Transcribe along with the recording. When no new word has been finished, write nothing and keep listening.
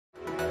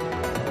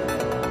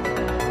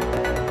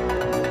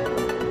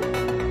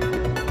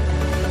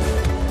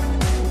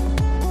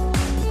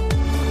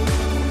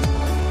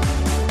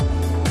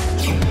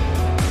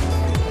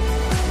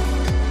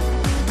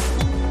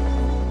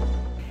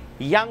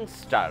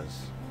Youngsters,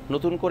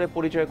 নতুন করে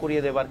পরিচয়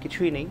করিয়ে দেবার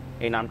কিছুই নেই।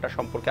 এই নামটা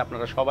সম্পর্কে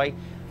আপনারা সবাই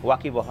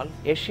ওয়াকিবহাল।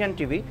 এশিয়ান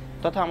টিভি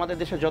তথা আমাদের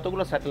দেশে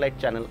যতগুলো স্যাটেলাইট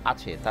চ্যানেল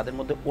আছে তাদের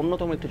মধ্যে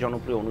অন্যতম একটি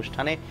জনপ্রিয়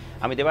অনুষ্ঠানে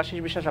আমি দেবাশিস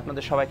বিশ্বাস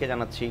আপনাদের সবাইকে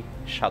জানাচ্ছি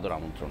সাদর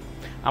আমন্ত্রণ।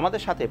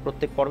 আমাদের সাথে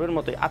প্রত্যেক পর্বের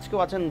মতোই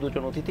আজকেও আছেন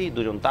দুজন অতিথি,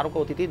 দুজন তারকা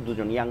অতিথি,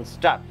 দুজন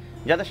ইয়াংস্টার,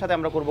 যাদের সাথে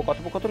আমরা করব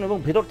কথোপকথন এবং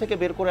ভেতর থেকে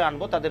বের করে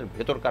আনবো তাদের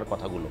ভেতরকার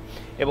কথাগুলো।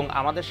 এবং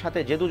আমাদের সাথে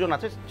যে দুজন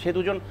আছে সে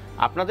দুজন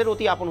আপনাদের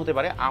অতি আপন হতে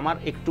পারে, আমার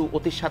একটু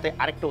অতির সাথে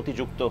আরেকটা অতি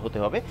যুক্ত হতে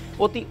হবে,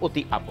 অতি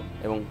অতি আপন।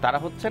 এবং তারা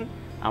হচ্ছেন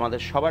আমাদের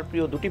সবার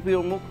প্রিয় দুটি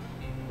প্রিয় মুখ,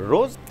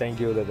 রোজ। থ্যাংক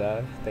ইউ দাদা,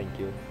 থ্যাংক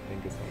ইউ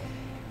সো মাচ।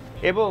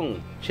 এবং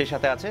সেই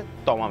সাথে আছে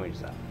তমা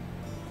মির্জা।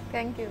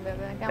 থ্যাংক ইউ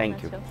দাদা, থ্যাংক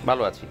ইউ,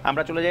 ভালো আছি।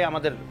 আমরা চলে যাই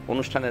আমাদের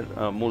অনুষ্ঠানের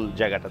মূল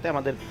জায়গাটাতে।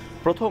 আমাদের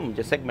প্রথম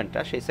যে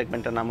সেগমেন্টটা, সেই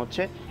সেগমেন্টটার নাম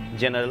হচ্ছে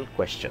জেনারেল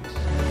কোয়েশ্চেনস।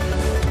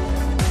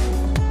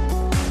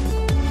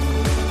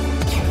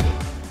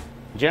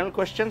 জেনারেল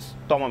কোয়েশ্চেনস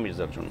তমা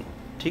মির্জার জন্য,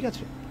 ঠিক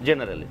আছে?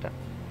 জেনারেল এটা।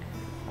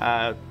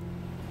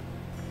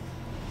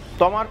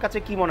 তোমার কাছে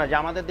কি মনে হয় যে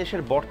আমাদের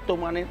দেশের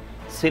বর্তমানে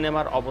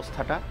সিনেমার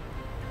অবস্থাটা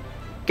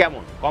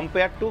কেমন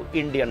কম্পেয়ার টু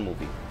ইন্ডিয়ান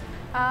মুভি?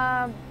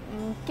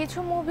 কিছু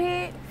মুভি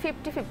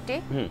 50-50,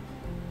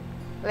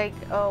 লাইক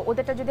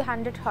ওদেরটা যদি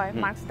 100 হয়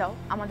মার্কস দাও,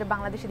 আমাদের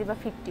বাংলাদেশে দিবা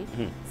 50,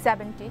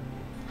 70,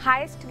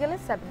 হাইয়েস্ট গেলে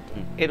 70,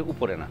 এর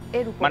উপরে না,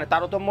 মানে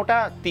তারতম্যটা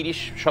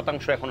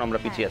 30% এখন আমরা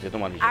পিছিয়ে আছি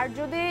তোমার। আর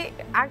যদি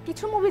আর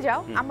কিছু মুভি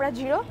যাও আমরা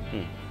 0,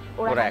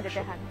 ওরা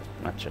 100।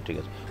 আচ্ছা, ঠিক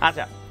আছে।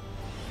 আচ্ছা,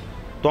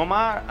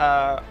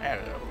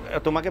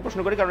 তোমাকে প্রশ্ন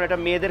করি কারণ এটা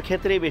মেয়েদের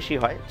ক্ষেত্রেই বেশি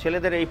হয়,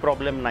 ছেলেদের এই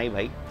প্রবলেম নাই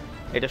ভাই।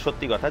 এটা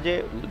সত্যি কথা যে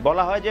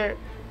বলা হয় যে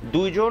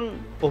দুইজন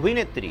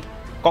অভিনেত্রী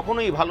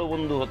কখনোই ভালো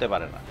বন্ধু হতে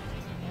পারে না।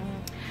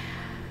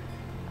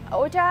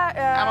 ওইটা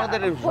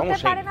হতে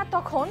পারে না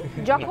তখন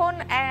যখন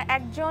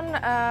একজন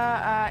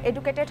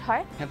এডুকেটেড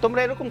হয়। তোমরা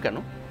এরকম কেন?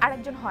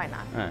 আরেকজন হয় না,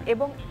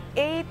 এবং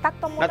এই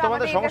তারতম্যটা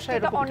আমাদের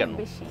সমস্যাটা অনেক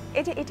বেশি।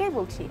 এটাই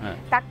বলছি,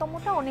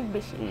 তারতম্যটা অনেক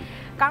বেশি।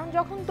 কারণ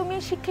যখন তুমি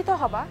শিক্ষিত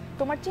হবা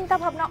তোমার চিন্তা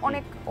ভাবনা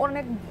অনেক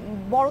অনেক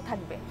বড়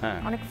থাকবে,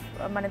 অনেক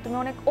মানে তুমি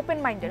অনেক ওপেন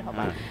মাইন্ডেড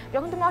হবা।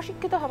 যখন তুমি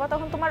অশিক্ষিত হবা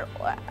তখন তোমার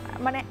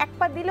মানে এক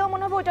পা দিলেও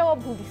মনে হবে ওটাও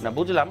ভুল দিছে। না,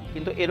 বুঝলাম,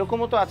 কিন্তু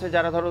এরকমও তো আছে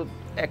যারা ধরো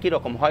একই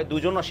রকম হয়,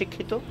 দুজন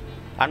অশিক্ষিত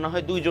আর না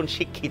হয় দুইজন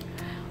শিক্ষিত।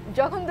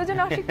 যখন দুজন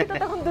অশিক্ষিত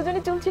তখন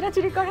দুজনই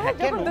চুলচিরাচুরি করে,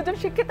 যখন দুজন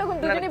শিক্ষিত তখন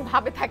দুজনই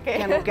ভাবে থাকে।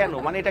 কেন কেন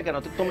মানে এটা কেন?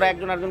 তোমরা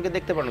একজন আরেকজনকে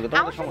দেখতে পারো না?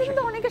 তোমাদের সমস্যা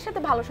কিন্তু অনেকের সাথে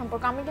ভালো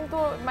সম্পর্ক, আমি কিন্তু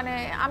মানে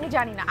আমি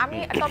জানি না, আমি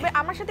তবে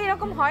আমার সাথে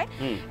এরকম হয়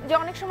যে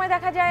অনেক সময়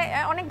দেখা যায়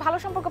অনেক ভালো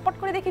সম্পর্ক পট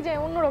করে দেখি যে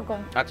অন্যরকম।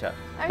 আচ্ছা,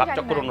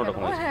 ভাবচক্কর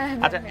অন্যরকম হয়েছে।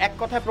 আচ্ছা, এক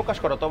কথায় প্রকাশ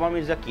করো, তমা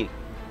মির্জা কি?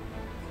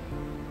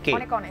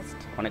 অনেক অনেস্ট।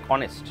 অনেক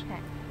অনেস্ট?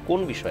 হ্যাঁ। কোন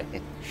বিষয়ে?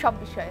 সব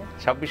বিষয়ে।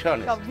 সব বিষয়ে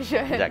অনেস্ট? সব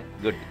বিষয়ে। যাক,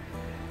 গুড।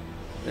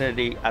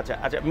 আচ্ছা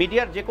আচ্ছা,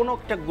 মিডিয়ার যে কোনো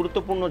একটা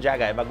গুরুত্বপূর্ণ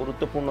জায়গায় বা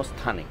গুরুত্বপূর্ণ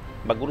স্থানে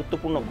বা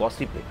গুরুত্বপূর্ণ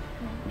গসিপে,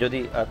 যদি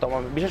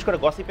তোমার বিশেষ করে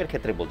গসিপের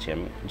ক্ষেত্রে বলছি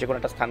আমি, যে কোনো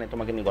একটা স্থানে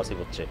তোমাকে নিয়ে গসিপ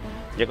হচ্ছে,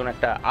 যে কোনো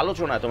একটা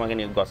আলোচনায় তোমাকে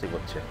নিয়ে গসিপ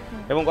হচ্ছে,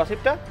 এবং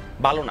গসিপটা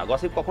ভালো না,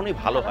 গসিপ কখনোই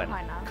ভালো হয় না,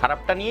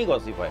 খারাপটা নিয়েই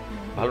গসিপ হয়,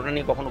 ভালোটা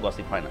নিয়ে কখনো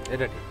গসিপ হয় না।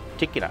 এটা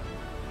ঠিক কিনা?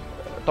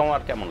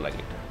 তোমার কেমন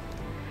লাগে এটা?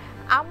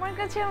 আমার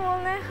কাছে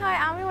মনে হয়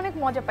আমি অনেক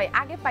মজা পাই,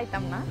 আগে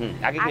পাইতাম না।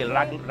 আগে কি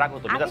রাগ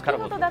হতো, মেজাজ খারাপ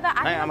হতো? দাদা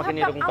আমাকে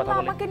নিয়ে এরকম কথা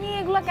বলে, আমাকে নিয়ে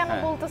এগুলো কেন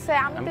বলতেছে,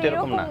 আমি তো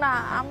এরকম না,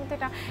 আমি তো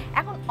এটা।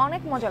 এখন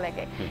অনেক মজা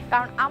লাগে,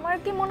 কারণ আমার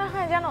কি মনে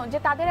হয় জানো যে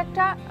তাদের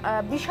একটা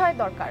বিষয়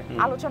দরকার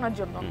আলোচনার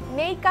জন্য,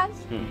 নেই কাজ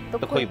তো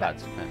খইবাজ।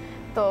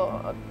 তো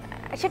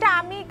সেটা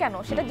আমি কেন,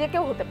 সেটা যে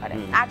কেউ হতে পারে।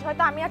 আজ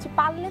হয়তো আমি আছি,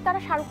 পারলে তারা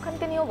শাহরুখ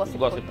খানকে নিয়েও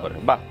গসিপ করে।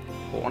 বাহ,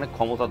 অনেক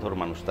ক্ষমতাধর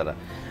মানুষ তারা।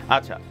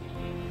 আচ্ছা,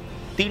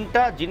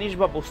 3টা জিনিস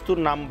বা বস্তুর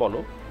নাম বলো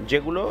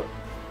যেগুলো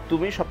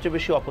তুমি সবচেয়ে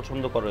বেশি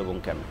অপছন্দ করো এবং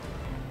কেন?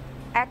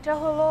 একটা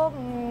হলো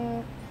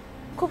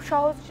খুব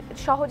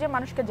সহজে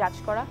মানুষকে জাজ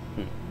করা,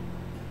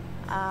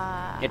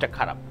 এটা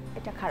খারাপ।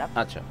 এটা খারাপ।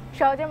 আচ্ছা,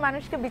 সহজে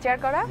মানুষকে বিচার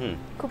করা,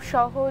 খুব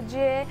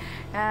সহজে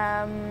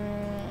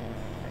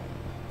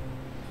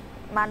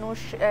মানুষ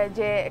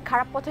যে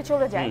খারাপ পথে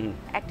চলে যায়,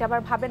 একটা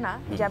আবার ভাবে না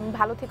যে আমি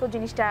ভালো থেকেও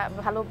জিনিসটা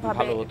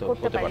ভালোভাবে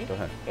করতে পারি,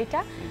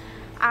 এটা।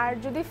 আর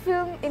যদি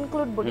ফিল্ম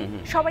ইনক্লুড বলি,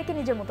 সবাইকে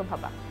নিজের মতো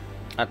ভাবা।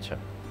 আচ্ছা,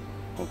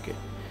 ওকে।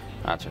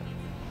 আচ্ছা,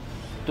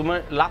 তোমার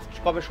লাস্ট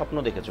কবে স্বপ্ন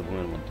দেখেছো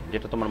ঘুমের মধ্যে,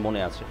 যেটা তোমার মনে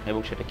আছে,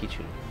 এবং সেটা কি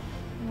ছিল?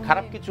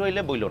 খারাপ কিছু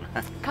হইলে বইলো না,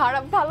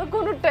 খারাপ ভালো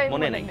কোনোটাই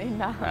মনে নেই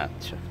না।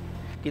 আচ্ছা,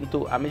 কিন্তু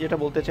আমি যেটা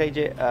বলতে চাই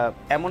যে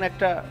এমন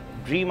একটা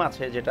ড্রিম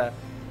আছে যেটা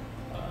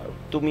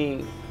তুমি,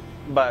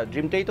 বা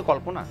ড্রিমটাই তো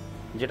কল্পনা,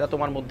 যেটা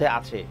তোমার মধ্যে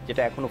আছে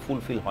যেটা এখনো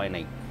ফুলফিল হয়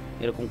নাই,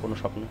 এরকম কোনো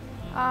স্বপ্ন?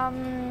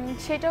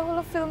 সেটা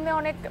হলো ফিল্ম নিয়ে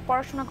অনেক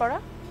পড়াশোনা করা।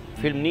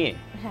 ফিল্ম নিয়ে?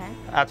 হ্যাঁ।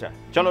 আচ্ছা,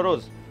 চলো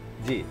রোজ।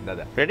 জি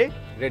দাদা। রেডি?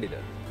 রেডি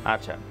দাদা।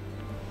 আচ্ছা,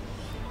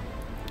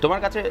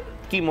 তোমার কাছে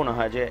কি মনে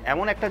হয় যে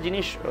এমন একটা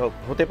জিনিস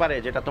হতে পারে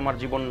যেটা তোমার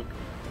জীবন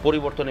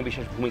পরিবর্তনে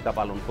বিশেষ ভূমিকা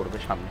পালন করবে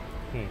সামনে?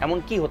 এমন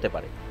কি হতে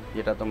পারে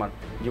যেটা তোমার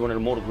জীবনের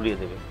মোড় ঘুরিয়ে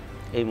দেবে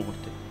এই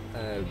মুহূর্তে?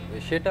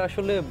 সেটা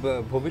আসলে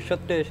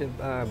ভবিষ্যতে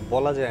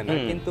বলা যায় না,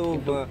 কিন্তু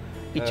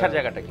ইচ্ছার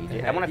জায়গাটা কি,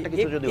 এমন একটা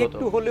কিছু যদি হতো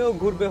একটু হলেও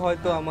ঘুরবে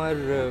হয়তো। আমার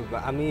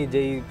আমি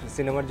যেই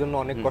সিনেমার জন্য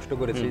অনেক কষ্ট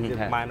করেছি, যে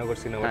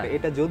মায়ানগর সিনেমাটা,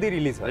 এটা যদি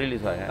রিলিজ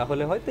হয়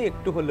তাহলে হয়তো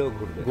একটু হলেও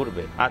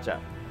ঘুরবে। আচ্ছা,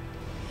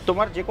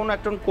 তোমার যে কোনো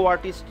একজন কো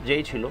আর্টিস্ট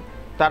যেই ছিল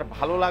তার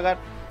ভালো লাগার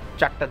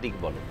 4টা দিক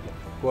বলো।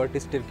 কো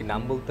আর্টিস্টের কি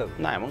নাম বলতে হবে?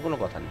 না, এমন কোনো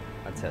কথা নেই।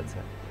 আচ্ছা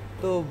আচ্ছা,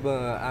 তো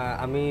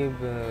আমি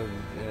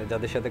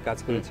যাদের সাথে কাজ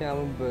করেছি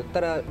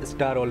তারা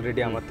স্টার,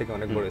 অলরেডি আমার থেকে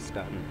অনেক বড়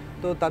স্টার,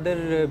 তো তাদের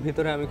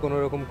ভিতরে আমি কোনো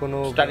রকম কোনো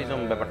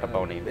স্টারিজম ব্যাপারটা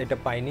পাওনি, এটা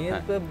পাইনি।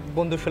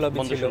 বন্ধুসুলভ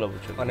ছিল,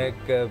 অনেক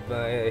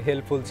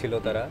হেল্পফুল ছিল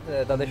তারা,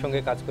 তাদের সঙ্গে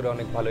কাজ করে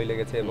অনেক ভালোই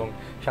লেগেছে এবং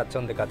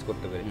স্বাচ্ছন্দ্যে কাজ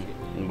করতে পেরেছি।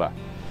 বাহ,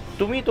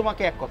 তুমি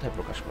তোমাকে এক কথায়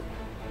প্রকাশ করো।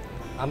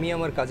 আমি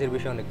আমার কাজের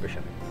বিষয়ে অনেক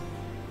প্যাশনেট।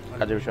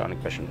 কাজের বিষয়ে অনেক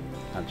প্যাশনেট।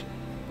 আচ্ছা,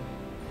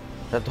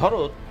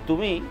 ধরো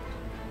তুমি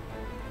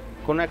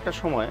কোনো একটা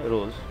সময়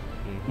রোজ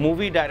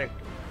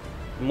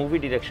মুভি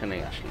ডিরেকশনে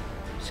আসলে,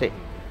 সে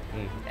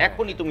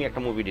এখনই তুমি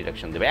একটা মুভি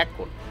ডিরেকশন দেবে,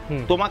 এখন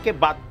তোমাকে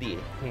বাদ দিয়ে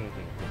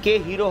কে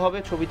হিরো হবে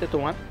ছবিতে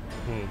তোমার,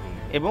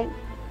 এবং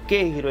কে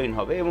হিরোইন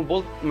হবে, এবং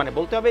মানে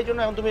বলতে হবে এই জন্য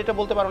এখন তুমি এটা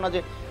বলতে পারো না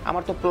যে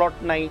আমার তো প্লট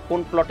নাই, কোন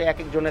প্লটে এক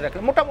একজনের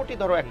রাখলে, মোটামুটি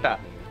ধরো একটা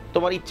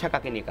তোমার ইচ্ছা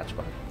কাকে নিয়ে কাজ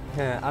করা।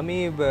 হ্যাঁ, আমি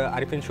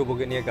আরিফিন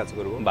শুভকে নিয়ে কাজ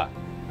করবো। বাহ।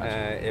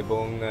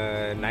 এবং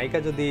নায়িকা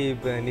যদি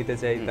নিতে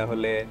চাই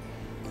তাহলে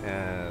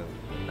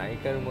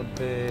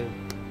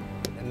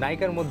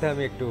নায়িকার মধ্যে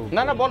আমি একটু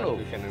না বলো,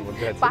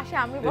 পাশে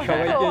আমি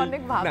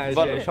অনেক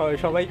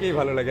সবাইকেই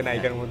ভালো লাগে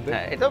নায়িকার মধ্যে।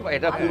 হ্যাঁ,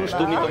 এটা পুরুষ,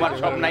 তুমি তোমার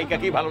সব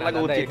নায়িকাকেই ভালো লাগে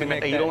উচিত, তুমি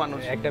একটা হিরো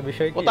মানুষ। একটা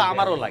বিষয় কি, ওটা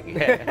আমারও লাগে।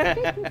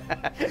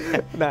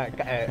 না,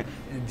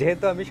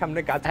 যেহেতু আমি সামনে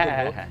কাজ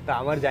করব, তা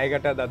আমার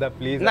জায়গাটা দাদা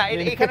প্লিজ। না,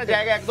 এখানে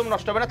জায়গা একদম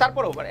নষ্ট হবে না।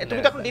 তারপরেও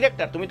তুমি তো এখন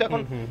ডিরেক্টর, তুমি তো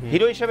এখন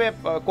হিরো হিসেবে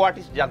কো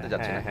আর্টিস্ট জানতে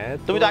যাচ্ছে না,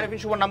 তুমি তো আরিফিন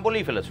শুভর নাম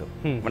বলেই ফেলেছো,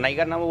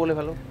 নায়িকার নামও বলে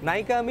ফেলো।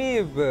 নায়িকা আমি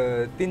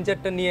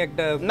 3-4টা নিয়ে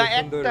একটা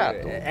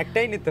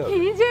একটাই নিতে হবে।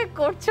 কি যে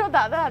করছো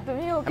দাদা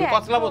তুমি, ওকে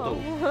কসলাবো তো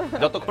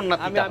যতক্ষণ না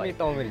আমি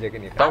তমা মির্জাকে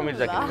নিয়ে। তমা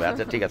মির্জাকে নিয়ে,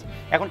 আচ্ছা ঠিক আছে।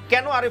 এখন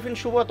কেন আরিফিন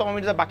শুভ, তমা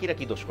মির্জা, বাকিরা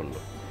কি দোষ করলো?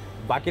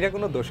 বাকিরা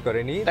কোনো দোষ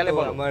করেনি,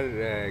 তো আমার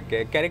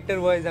ক্যারেক্টার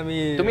ওয়াইজ আমি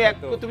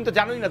তুমি তো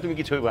জানোই না তুমি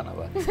কি ছবি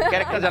বানাবা,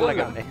 ক্যারেক্টার জানলা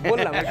কেন?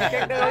 বললাম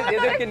ক্যারেক্টার ওয়াইজ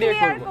এদেরকে নিয়ে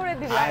করব।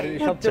 আর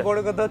সবচেয়ে বড়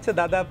কথা হচ্ছে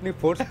দাদা আপনি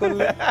ফোর্স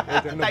করলে,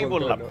 এইজন্য তাই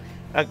বললাম।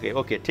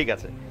 ওকে ঠিক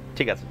আছে।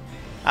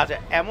 আচ্ছা,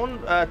 এমন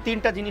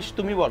 3টা জিনিস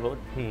তুমি বলো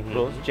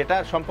রোজ, যেটা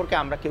সম্পর্কে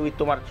আমরা কেউই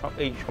তোমার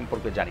এই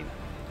সম্পর্কে জানি না।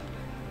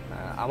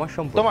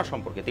 তোমার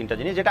সম্পর্কে 3টা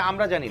জিনিস যেটা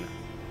আমরা জানি না।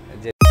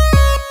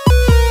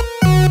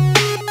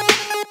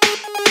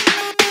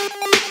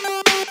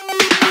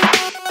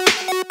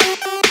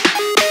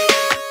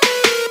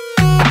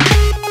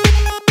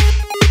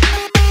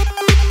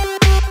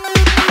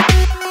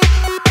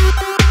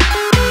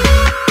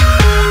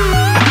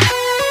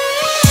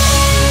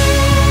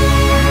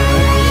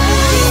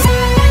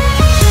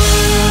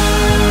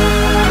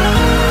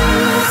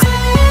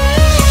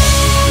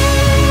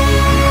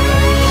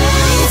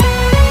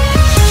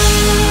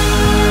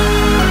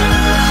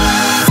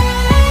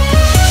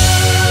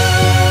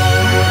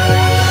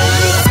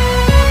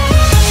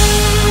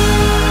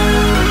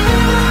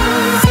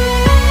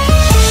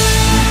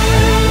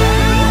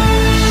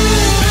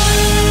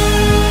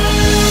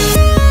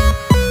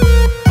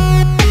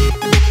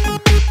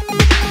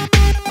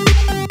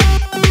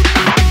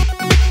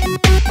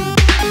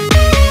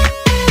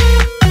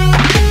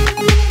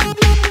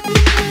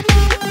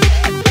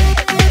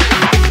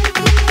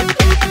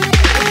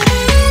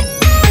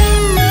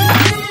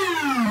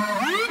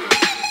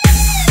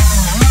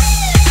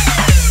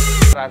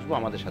 আসবো,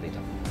 আমাদের সাথেই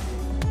থাকবো।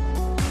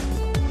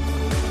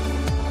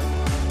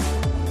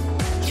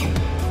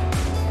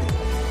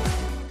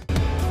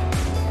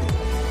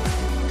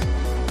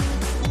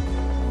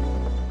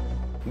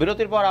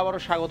 বিরতির পর আবারও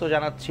স্বাগত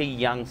জানাচ্ছি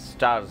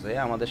ইয়াংস্টার্সে।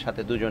 আমাদের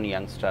সাথে দুজন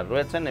ইয়াংস্টার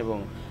রয়েছেন, এবং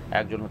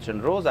একজন হচ্ছেন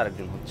রোজ আর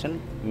একজন হচ্ছেন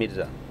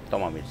মির্জা,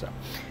 তমা মির্জা।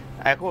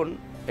 এখন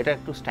এটা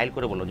একটু স্টাইল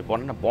করে বললো যে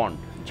বন্ড,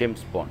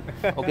 জেমস বন্ড,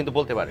 ও কিন্তু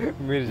বলতে পারে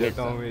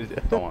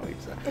তমা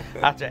মির্জা।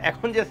 আচ্ছা,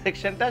 এখন যে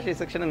সেকশনটা, সেই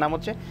সেকশনের নাম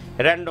হচ্ছে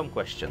random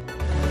question.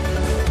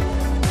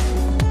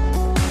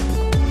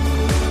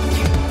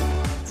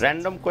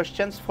 Random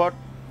questions for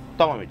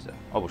তমা মির্জা।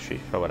 অবশ্যই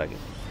সবার আগে,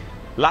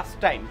 লাস্ট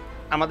টাইম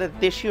আমাদের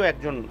দেশীয়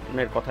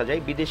একজনের কথা যাই,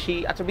 বিদেশি,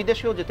 আচ্ছা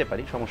বিদেশেও যেতে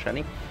পারি, সমস্যা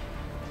নেই।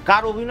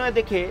 কার অভিনয়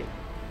দেখে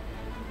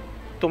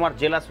তোমার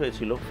জেলাস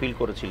হয়েছিল, ফিল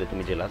করেছিলে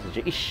তুমি জেলাস,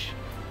 যে ইস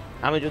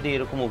আমি যদি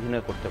এরকম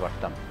অভিনয় করতে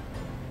পারতাম?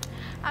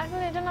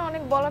 আসলে এটা না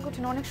অনেক বলা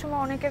কঠিন, অনেক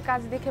সময় অনেকের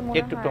কাজ দেখে মনে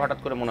হয় একটু হঠাৎ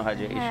করে মনে হয়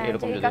যে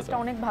এরকম যদি কাজটা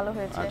অনেক ভালো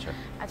হয়েছে,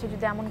 আচ্ছা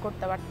যদি এমন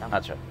করতে পারতাম।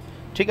 আচ্ছা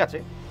ঠিক আছে,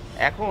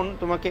 এখন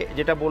তোমাকে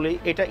যেটা বলি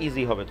এটা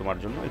ইজি হবে তোমার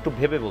জন্য, একটু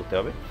ভেবে বলতে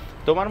হবে।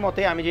 তোমার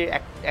মতে আমি যে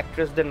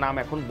অ্যাক্ট্রেসদের নাম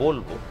এখন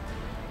বলবো,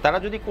 তারা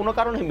যদি কোনো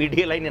কারণে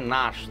মিডিয়া লাইনে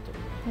না আসতো,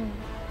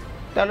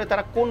 তাহলে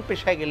তারা কোন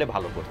পেশায় গেলে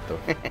ভালো করতো?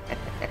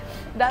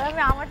 দাদা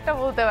আমি আমারটা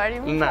বলতে পারি,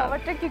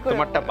 আমারটা কি করে?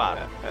 তোমারটা বাদ।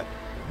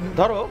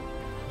 ধরো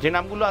যে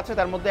নামগুলো আছে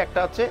তার মধ্যে একটা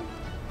আছে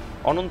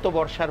অনন্ত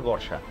বর্ষার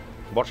বর্ষা।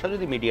 বর্ষা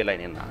যদি মিডিয়া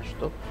লাইনে না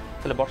আসতো,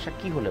 তাহলে বর্ষা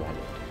কি হলে ভালো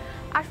হতো?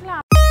 আসলে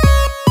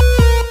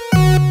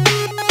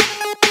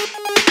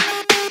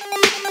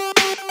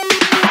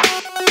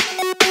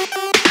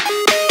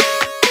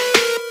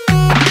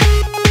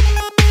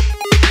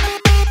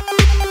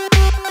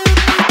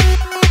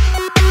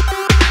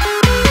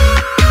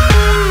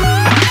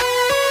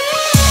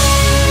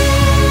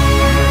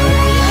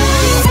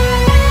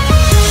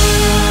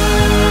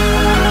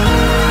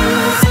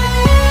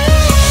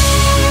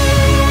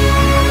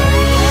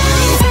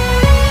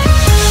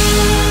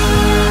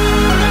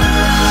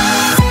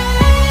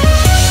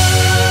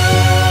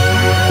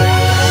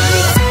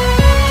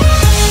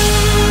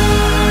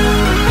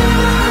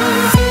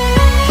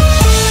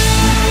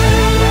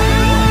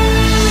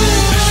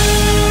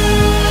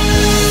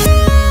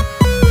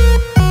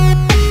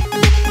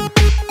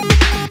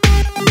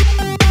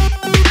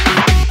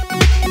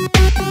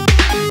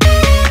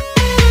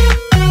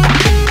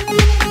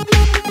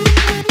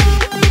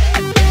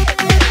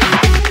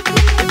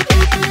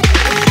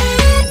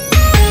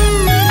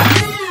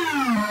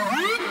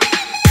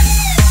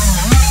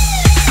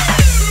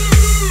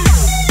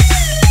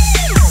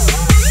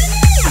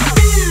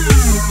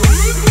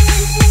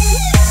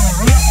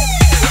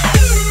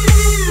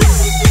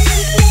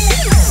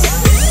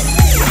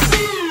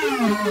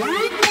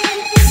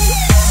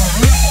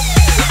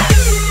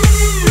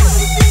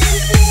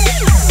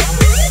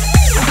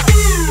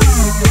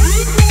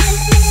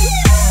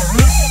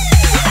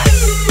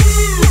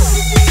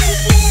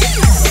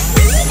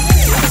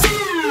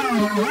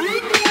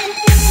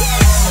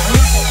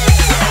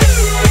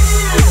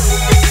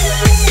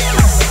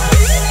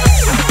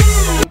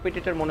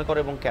মনে করো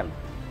এবং কেন?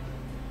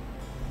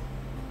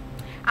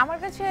 আমার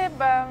কাছে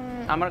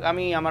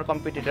আমার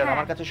কম্পিটিটর,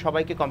 আমার কাছে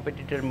সবাইকে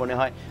কম্পিটিটর মনে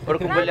হয়,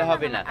 ওরকম বললে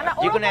হবে না,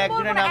 যে কোনো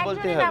একজনের নাম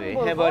বলতে হবে।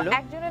 হ্যাঁ বলো।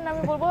 একজনের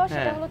নামই বলবো,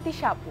 সেটা হলো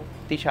তিশা আপু।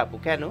 তিশা আপু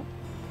কেন?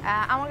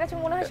 আমার কাছে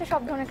মনে হয় সে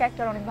সব ধরনের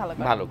ক্যারেক্টার অনেক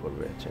ভালো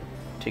করবে। আচ্ছা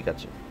ঠিক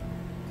আছে,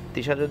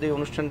 তিশা যদি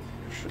অনুষ্ঠান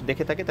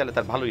দেখে থাকে তাহলে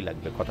তার ভালোই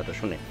লাগবে কথাটা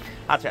শুনে।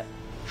 আচ্ছা,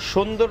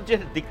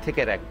 সৌন্দর্যের দিক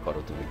থেকে র‍্যাঙ্ক করো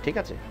তুমি, ঠিক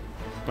আছে?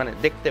 মানে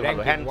দেখতে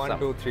ভালো, হ্যান্ডসাম।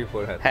 1 2 3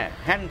 4 হ্যাঁ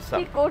হ্যান্ডসাম।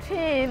 কি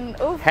কঠিন।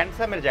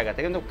 হ্যান্ডসামের জায়গা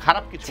থেকে, কিন্তু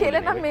খারাপ কিছু ছেলে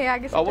না মেয়ে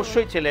আগে?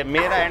 অবশ্যই ছেলে,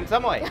 মেয়েরা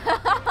হ্যান্ডসাম হয়।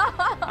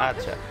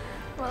 আচ্ছা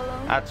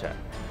আচ্ছা,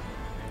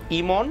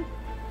 ইমন,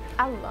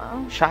 আল্লাহ,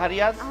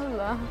 শাহরিয়াজ,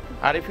 আল্লাহ,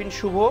 আরিফিন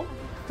শুভ,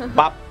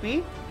 বাপ্পি,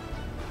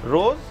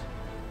 রোজ,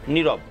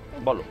 নীরব,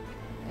 বলো।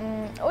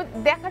 ও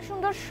দেখা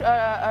সুন্দর,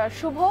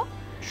 শুভ,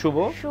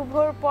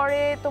 শুভর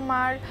পরে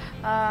তোমার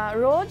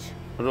রোজ।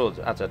 রোজ,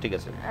 আচ্ছা ঠিক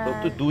আছে। তো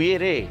তুই দুইয়ে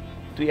রে,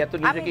 তুই এত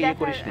নিজেকে ইয়ে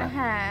করিস না।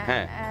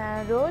 হ্যাঁ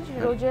রোজ,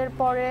 রোজের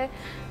পরে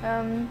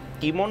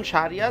ইমন,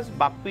 শাহরিয়াজ,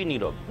 বাপ্পি,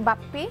 নীরব।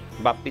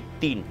 বাপ্পি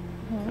 3,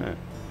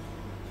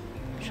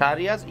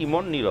 শাহরিয়াজ,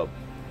 ইমন, নীরব।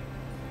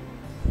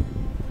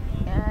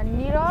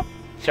 নীরব,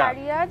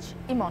 শাহরিয়াজ,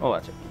 ইমন। ও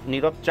আচ্ছা,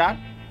 নীরব 4,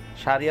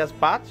 শাহরিয়াজ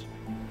 5,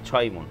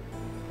 6 ইমন।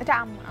 এটা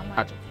আমার।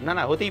 আচ্ছা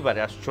না হতেই পারে,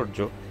 আশ্চর্য।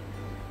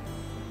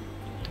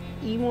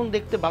 ইমন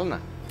দেখতে ভালো না।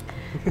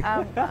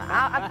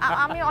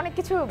 আমি অনেক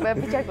কিছু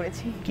বিচার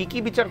করেছি। কি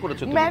বিচার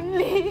করেছো তুমি?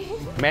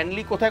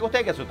 ম্যানলি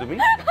কোথায় গেছো তুমি?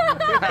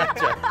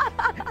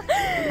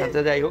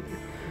 আচ্ছা যাই হোক,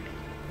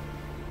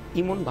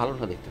 ইমন ভালো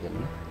না দেখতে, কেন?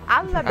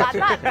 আল্লাহ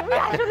দাদা, তুমি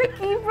আসলে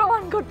কি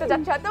প্রমাণ করতে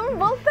যাচ্ছ তুমি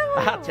বলতে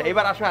পারো? আচ্ছা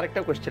এবার আসো, আরেকটা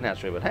কোশ্চেনে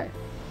আসো এবার। হ্যাঁ,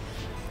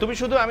 তুমি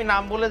শুধু আমি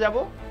নাম বলে যাব,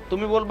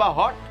 তুমি বলবা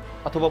হট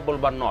অথবা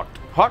বলবা নট,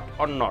 হট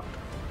অর নট,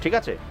 ঠিক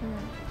আছে?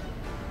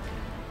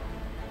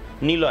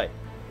 নিলয়,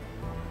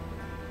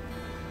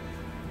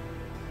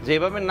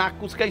 যেভাবে নাক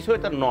কুচকাইছো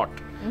এটা নট।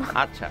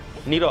 আচ্ছা,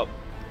 নীরব,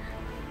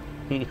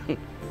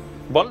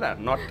 বল না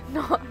নট।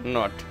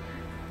 নট।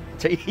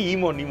 আচ্ছা,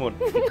 ইমন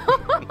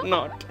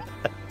নট।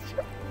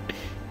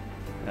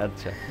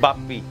 আচ্ছা,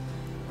 বাপ্পি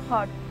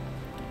হট,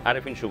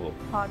 আরিফিন শুভ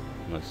হট।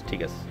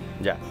 ঠিক আছে,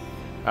 যা।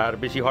 আর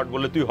বেশি হট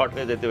বললে তুই হট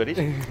হয়ে যেতে পারিস।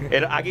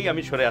 এর আগেই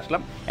আমি সরে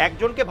আসলাম।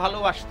 একজনকে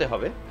ভালোবাসতে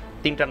হবে,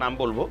 3টা নাম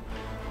বলবো,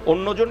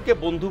 অন্যজনকে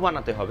বন্ধু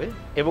বানাতে হবে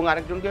এবং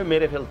আরেকজনকে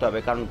মেরে ফেলতে হবে,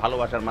 কারণ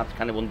ভালোবাসার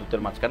মাঝখানে,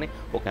 বন্ধুত্বের মাঝখানে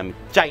ওকে আমি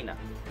চাই না।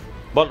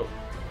 বলো।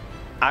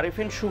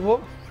 আরিফিন শুভ,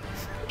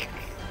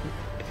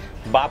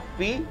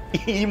 বাপ্পি,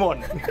 ইমন।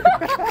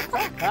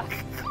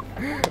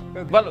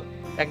 বলো,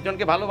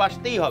 একজনকে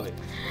ভালোবাসতেই হবে,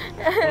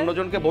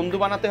 অন্যজনকে বন্ধু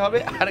বানাতে হবে,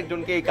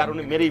 আরেকজনকে এই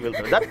কারণে মেরেই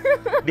ফেলতে হবে।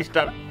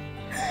 ডিস্টার্ব।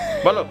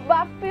 বলো।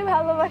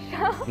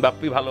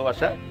 বাপ্পি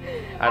ভালোবাসা,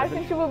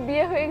 আরিফিন শুভ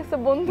বিয়ে হয়ে গেছে,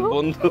 বন্ধু।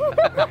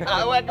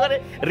 ও একবারে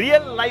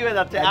রিয়েল লাইফে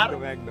যাচ্ছে। আর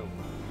একদম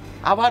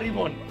আবার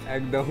ইমন,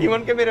 একদম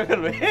ইমনকে মেরে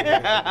ফেলবে,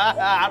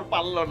 আর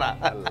পারলো না।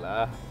 আল্লাহ,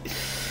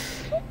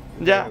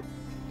 যা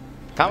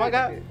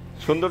থামাগা।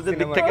 সৌন্দর্যের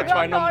দিক থেকে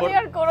 6 নম্বর,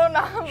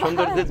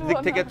 সৌন্দর্যের দিক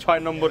থেকে 6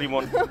 নম্বর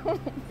ইমন।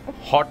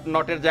 হট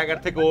নটের জায়গা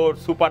থেকে ওর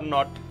সুপার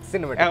নট।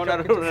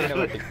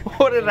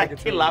 ওরে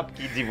রাখতে লাভ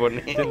কি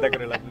জীবনে, চিন্তা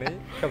করে লাভ নেই,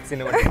 সব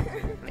সিনেমাটিক।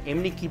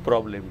 এমনি কি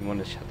প্রবলেম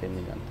ইমনের সাথে,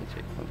 এমনি জানতে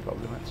চাই, কোন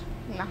প্রবলেম আছে?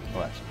 না। ও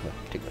আচ্ছা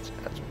ঠিক আছে।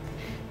 আচ্ছা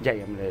যাই,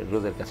 আমরা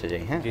রোজের কাছে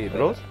যাই। হ্যাঁ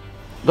রোজ,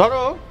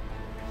 ধরো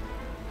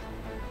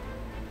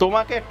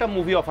তোমাকে একটা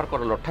মুভি অফার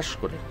করলো ঠাস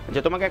করে, যে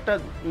তোমাকে একটা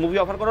মুভি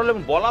অফার করলো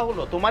এবং বলা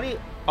হলো তোমারই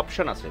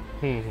অপশন আছে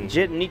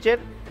যে নিচের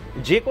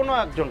যে কোনো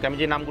একজনকে, আমি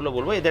যে নামগুলো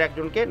বলবো এদের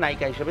একজনকে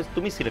নায়িকা হিসেবে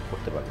তুমি সিলেক্ট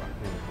করতে পারবে,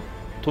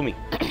 তুমি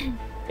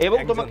এবং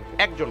তোমাকে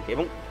একজনকে,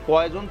 এবং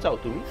কয়জন চাও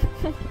তুমি?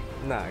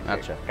 না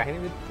আচ্ছা, কাহিনী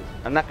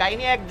না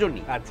কাহিনী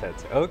একজনই। আচ্ছা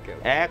আচ্ছা, ওকে।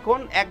 এখন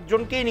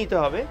একজনকেই নিতে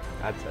হবে।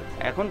 আচ্ছা আচ্ছা,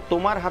 এখন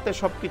তোমার হাতে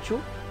সবকিছু,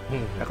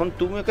 এখন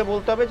তুমি ওকে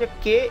বলতে হবে যে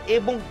কে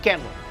এবং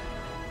কেন।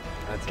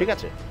 ঠিক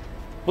আছে?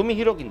 তুমি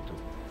হিরো কিন্তু,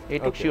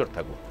 এইটুকু শিওর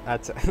থাকো।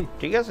 আচ্ছা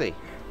ঠিক আছে,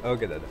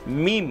 ওকে দাদা।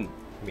 মিম,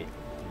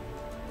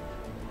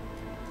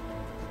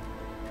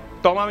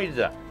 তমা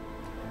মির্জা,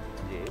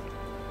 জি,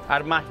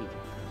 আর মাহি।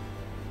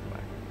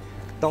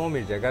 তমা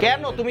মির্জা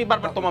কেন তুমি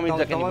বারবার তমা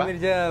মির্জাকে নিবা?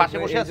 পাশে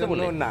বসে আছে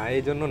বলে? না,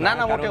 এইজন্য না।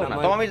 না মোটেও না,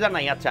 তমা মির্জা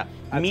নাই। আচ্ছা,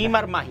 মিম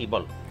আর মাহি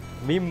বল।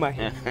 মিম,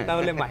 মাহি,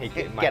 তাহলে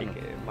মাহিকে।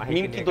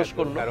 মিম কি দোষ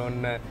করলো? কারণ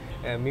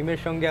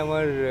মিমের সঙ্গে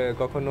আমার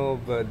কখনো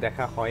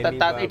দেখা হয়নি,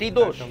 তার এটাই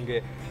দোষ। সঙ্গে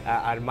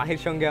আর মাহির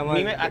সঙ্গে আমার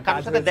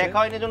কার সাথে দেখা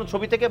হয়নি জন্য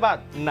ছবি থেকে বাদ?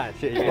 না,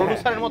 সেই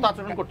প্রোডিউসারের মতো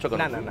আচরণ করছো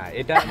কেন? না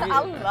এটা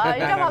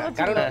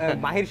কারণ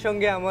মাহির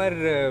সঙ্গে আমার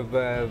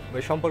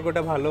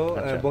সম্পর্কটা ভালো,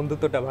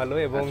 বন্ধুত্বটা ভালো,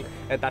 এবং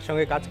তার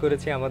সঙ্গে কাজ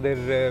করেছি, আমাদের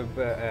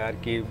আর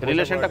কি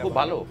রিলেশনটা খুব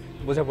ভালো,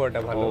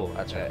 বোঝাপড়াটা ভালো।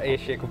 আচ্ছা,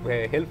 সে খুব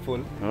হেল্পফুল,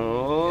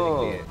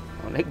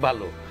 অনেক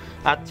ভালো।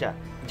 আচ্ছা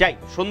যাই,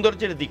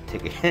 সৌন্দর্যের দিক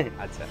থেকে।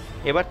 আচ্ছা,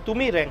 এবার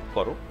তুমি র‍্যাঙ্ক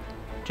করো,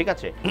 ঠিক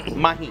আছে?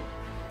 মাহি,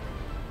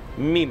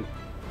 মিম,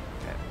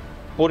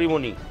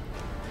 পরিমণি,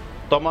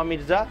 তমা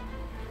মির্জা,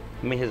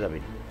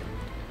 মেহেজাবিন।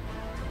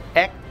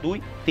 1 2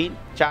 3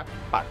 4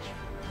 5।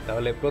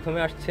 তাহলে প্রথমে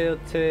আসছে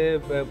হচ্ছে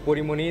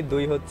পরিমণি,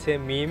 2 হচ্ছে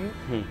মিম,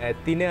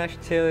 3-এ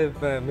আসছে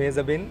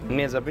মেহজাবিন,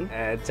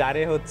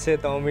 4-এ হচ্ছে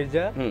তমা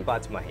মির্জা,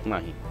 5 মাহি।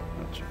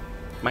 আচ্ছা,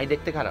 মাহি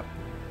দেখতে খারাপ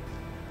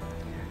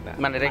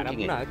মানে র্যাঙ্কিং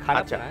এ?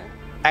 আচ্ছা,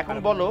 এখন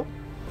বলো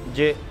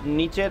যে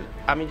নিচের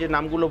আমি যে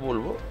নামগুলো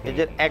বলবো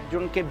এদের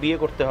একজনকে বিয়ে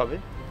করতে হবে,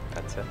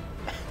 আচ্ছা,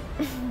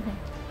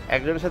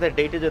 একজনের সাথে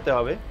ডেটে যেতে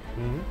হবে,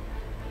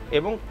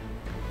 এবং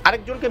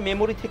আরেকজনকে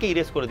মেমোরি থেকে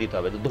ইরেজ করে দিতে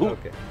হবে।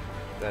 ওকে,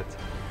 আচ্ছা,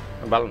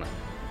 ভালো না?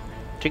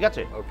 ঠিক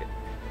আছে, ওকে,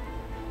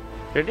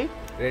 রেডি?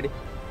 রেডি।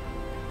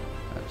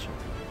 আচ্ছা,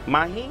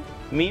 মাহি,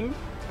 মিম,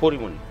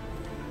 পরিমণি।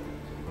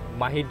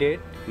 মাহি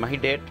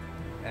ডেট,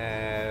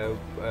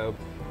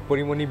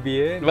 পরিমণি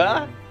বিয়ে। বাহ,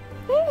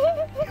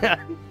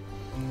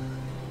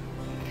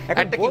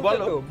 একটা কি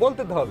বলো,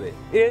 বলতে তো হবে,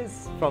 ইরেজ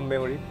ফ্রম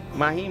মেমোরি।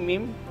 মাহি,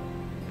 মিম,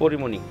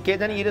 পরিমণি, কে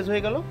জানি ইরেজ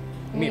হয়ে গেল?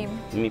 মিম।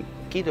 মিম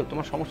কি তো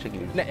তোমার সমস্যা কি?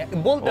 না,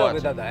 বলতে হবে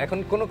দাদা, এখন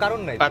কোনো কারণ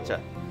নাই। আচ্ছা,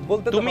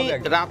 বলতে তো তুমি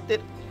হবে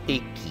রাতের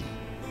এই কি?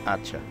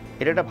 আচ্ছা,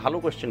 এটা একটা ভালো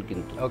কোশ্চেন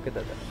কিন্তু। ওকে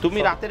দাদা, তুমি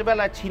রাতের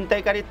বেলায়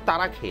ছিনতাইকারী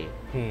তারা খেয়ে,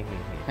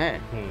 হ্যাঁ,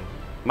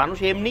 মানুষ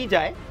এমনি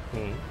যায়,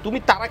 তুমি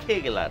তারা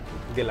খেয়ে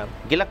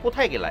গেলা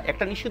কোথায় গেলা?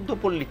 একটা নিষিদ্ধ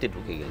পল্লীতে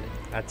ঢুকে গেলে।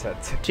 আচ্ছা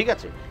আচ্ছা, ঠিক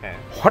আছে,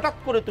 হঠাৎ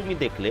করে তুমি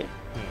দেখলে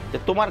যে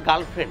তোমার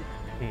গার্লফ্রেন্ড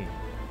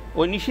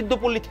ওই নিষিদ্ধ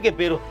পল্লী থেকে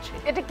বের হচ্ছে।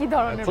 এটা কি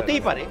ধরনের?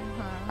 হতেই পারে,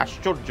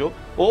 আশ্চর্য,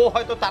 ও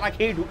হয়তো তারা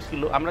খেয়েই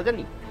ঢুকছিল, আমরা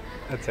জানি।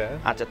 আচ্ছা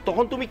আচ্ছা,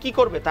 তখন তুমি কি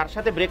করবে? তার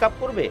সাথে ব্রেকআপ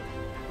করবে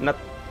না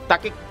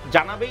তাকে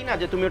জানাবেই না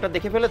যে তুমি ওটা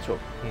দেখে ফেলেছো?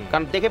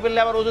 কারণ দেখে ফেললে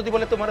আবার ও যদি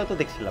বলে তোমারও তো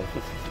দেখছিলাম,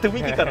 তুমি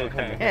কি করো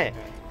ওখানে? হ্যাঁ,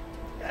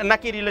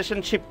 নাকি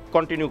রিলেশনশিপ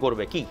কন্টিনিউ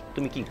করবে? কি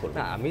তুমি কি করবে?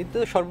 না, আমি তো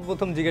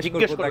সর্বপ্রথম জিজ্ঞেস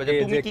করব তাকে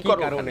তুমি যে কি কি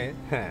কারণে।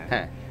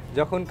 হ্যাঁ,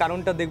 যখন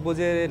কারণটা দেখব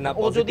যে না,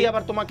 ও যদি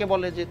আবার তোমাকে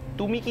বলে যে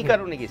তুমি কি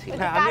কারণে গেছিলে,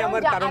 হ্যাঁ, আমি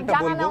আমার কারণটা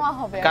বলবো।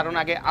 কারণ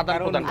আগে আদান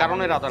প্রদান,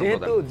 কারণের আদান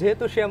প্রদান।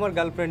 যেহেতু সে আমার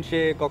গার্লফ্রেন্ড, সে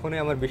কখনোই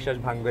আমার বিশ্বাস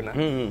ভাঙবে না।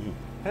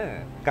 হ্যাঁ,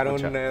 কারণ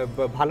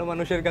ভালো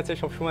মানুষের কাছে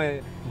সবসময়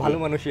ভালো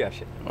মানুষই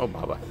আসে। ও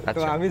বাবা,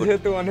 তো আমি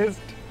যেহেতু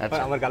অনেস্ট,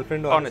 আমার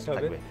গার্লফ্রেন্ডও অনেস্ট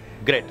হবে।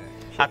 গ্রেট।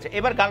 আচ্ছা,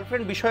 এবার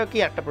গার্লফ্রেন্ড বিষয়ে কি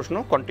একটা প্রশ্ন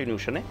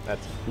কন্টিনিউশনে,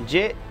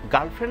 যে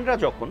গার্লফ্রেন্ডরা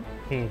যখন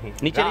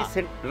নিচের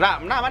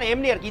না মানে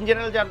এমনি আর কি ইন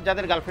জেনারেল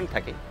যাদের গার্লফ্রেন্ড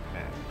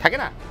থাকে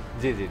না?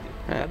 জি জি জি,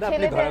 দাদা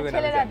আপনি ধরাবেন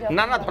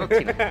না? না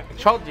ধরছি না,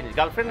 সহজ জিনিস।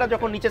 গার্লফ্রেন্ডরা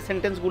যখন নিচের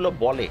সেন্টেন্সগুলো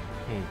বলে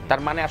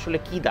তার মানে আসলে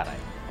কি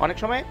দাঁড়ায়? অনেক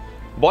সময়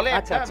বলে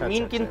একটা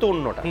মিন কিন্তু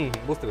অন্যটা।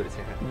 বুঝতে পেরেছি।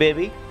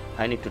 Baby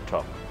I need to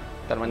talk,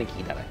 তার মানে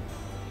কি দাঁড়ায়?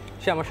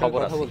 সে আমার সাথে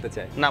কথা বলতে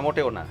চায় না,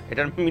 মোটেও না।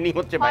 এটার মিনিং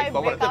হচ্ছে ভাই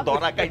খবরতে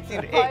ধরা খাইছি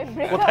রে,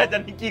 কোথায়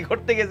জানি কি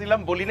করতে গেছিলাম,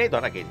 বলি নাই,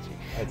 ধরা খাইছি।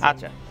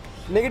 আচ্ছা,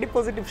 নেগেটিভ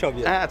পজিটিভ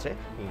সবই আছে,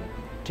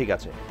 ঠিক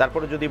আছে।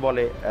 তারপরে যদি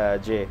বলে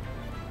যে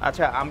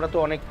আচ্ছা আমরা তো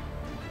অনেক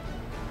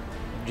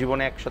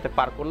জীবনে একসাথে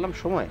পার করলাম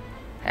সময়,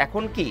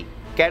 এখন কি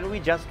can we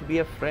just be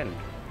a friend?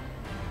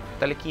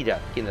 তাহলে কি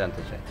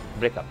জানতে চায়?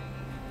 ব্রেকআপ।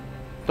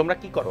 তোমরা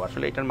কি করো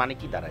আসলে, এটার মানে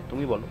কি দাঁড়ায়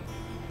তুমি বলো?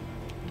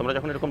 তোমরা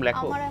যখন এরকম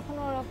লেখো। আমার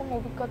এখনো এরকম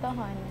অভিজ্ঞতা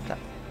হয়নি।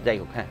 যাই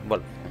হোক, হ্যাঁ বল।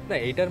 না,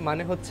 এটার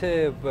মানে হচ্ছে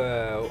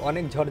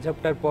অনেক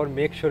ঝড়ঝাপটার পর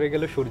মেঘ সরে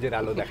গেল, সূর্যের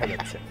আলো দেখা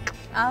যাচ্ছে।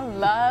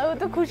 আল্লাহ, ও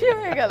তো খুশি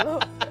হয়ে গেল।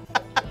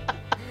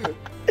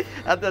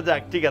 আচ্ছা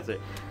যাক, ঠিক আছে,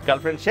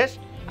 গার্লফ্রেন্ড শেষ।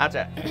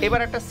 আচ্ছা,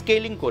 এবার একটা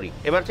স্কেলিং করি।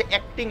 এবার হচ্ছে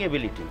অ্যাক্টিং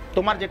এবিলিটি।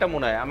 তোমার যেটা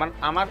মনে হয়,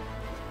 আমার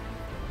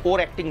ওর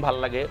অ্যাক্টিং ভাল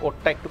লাগে,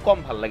 ওরটা একটু কম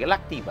ভাল লাগে,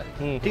 লাগতেই পারে,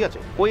 ঠিক আছে।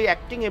 ওই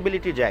অ্যাক্টিং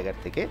এবিলিটির জায়গা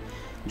থেকে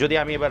যদি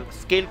আমি এবার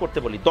স্কেল করতে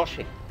বলি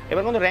 10-এ,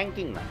 এবার কোনো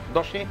র্যাঙ্কিং না,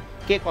 10-এ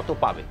কে কত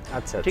পাবে,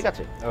 আচ্ছা ঠিক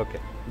আছে? ওকে,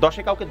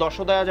 10-এ কাউকে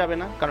 10ও দেওয়া যাবে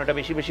না, কারণ এটা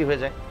বেশি বেশি হয়ে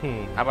যায়।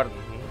 আবার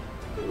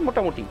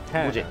মোটামুটি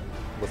বুঝে,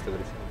 বুঝতে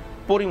পেরেছি।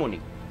 পরিমণি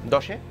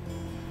 10-এ,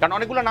 কারণ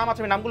অনেকগুলো নাম আছে,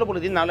 আমি নামগুলো বলে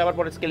দিন, নাহলে আবার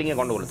পরে স্কেলিং এ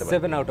গন্ডগোল হতে পারে।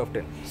 7 out of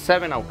 10।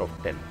 7 out of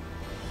 10।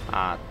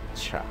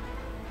 আচ্ছা,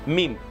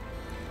 মিম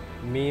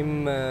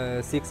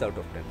 6 out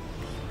of 10।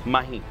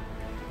 Mahi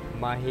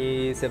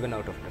 7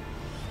 out of 10।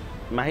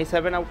 Mahi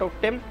 7 out of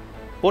 10,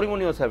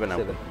 পরিমণিও 7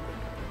 out of 10।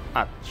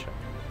 আচ্ছা,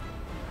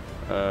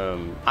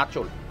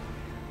 আঁচল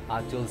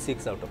 6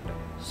 out of 10।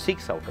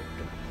 6 out of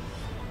 10।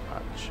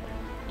 আচ্ছা,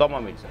 তমা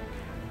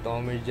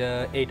মির্জা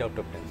 8 out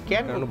of 10।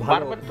 কেন?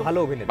 ভালো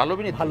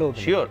অভিনেতা, ভালো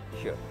শিওর।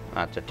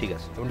 আচ্ছা, ঠিক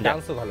আছে,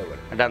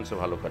 ডান্সও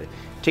ভালো করে।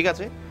 ঠিক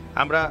আছে,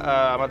 আমরা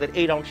আমাদের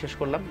এই রাউন্ড শেষ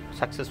করলাম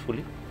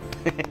সাকসেসফুলি।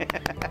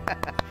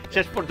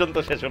 শেষ পর্যন্ত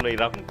শেষ হলো এই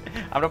রাউন্ড।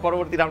 আমরা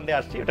পরবর্তী রাউন্ডে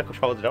আসছি, এটা খুব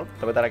সহজ রাউন্ড,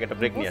 তবে তার আগে একটা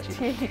ব্রেক নিয়ে আসি।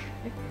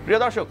 প্রিয়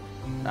দর্শক,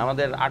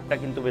 আমাদের আড্ডা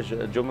কিন্তু বেশ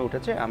জমে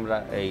উঠেছে। আমরা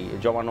এই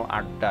জমানো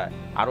আড্ডা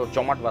আরো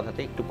জমাট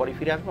বাঁধাতে একটু পরে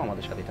ফিরে আসবো,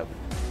 আমাদের সাথে থাকুন।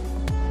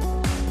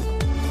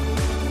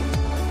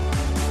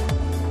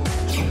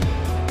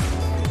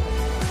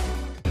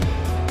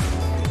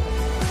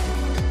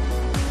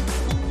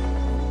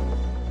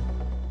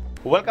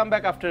 Welcome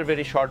back after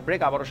very short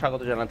break. আবারও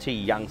স্বাগত জানাচ্ছি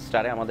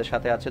ইয়াংস্টারে। আমাদের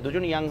সাথে আছে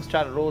দুজন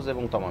ইয়াংস্টার, রোজ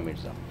এবং তমা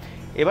মির্জা।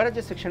 এবারে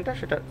যে সেকশনটা,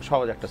 সেটা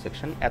সহজ একটা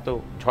সেকশন। এত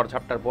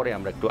ঝড়ঝাপটার পরে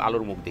আমরা একটু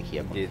আলোর মুখ দেখি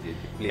এখন।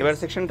 এবার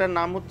সেকশনটার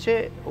নাম হচ্ছে,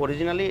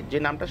 অরিজিনালি যে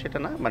নামটা সেটা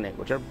না, মানে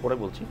ওটার পরে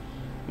বলছি,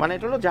 মানে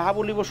এটা হলো যাহা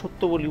বলিব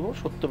সত্য বলিব,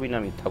 সত্য বিনা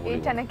মিথ্যা বলিব।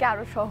 এটা নাকি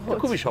আরো সহজ?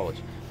 খুবই সহজ।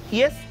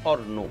 Yes or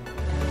no.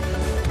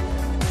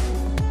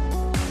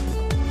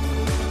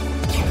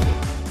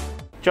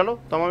 চলো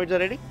তমা মির্জা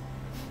রেডি?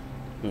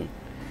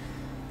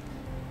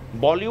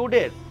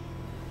 বলিউডের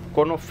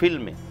কোনো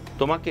ফিল্মে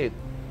তোমাকে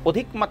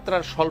অধিক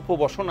মাত্রার স্বল্প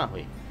বসনা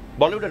হয়ে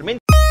বলিউডের মেইন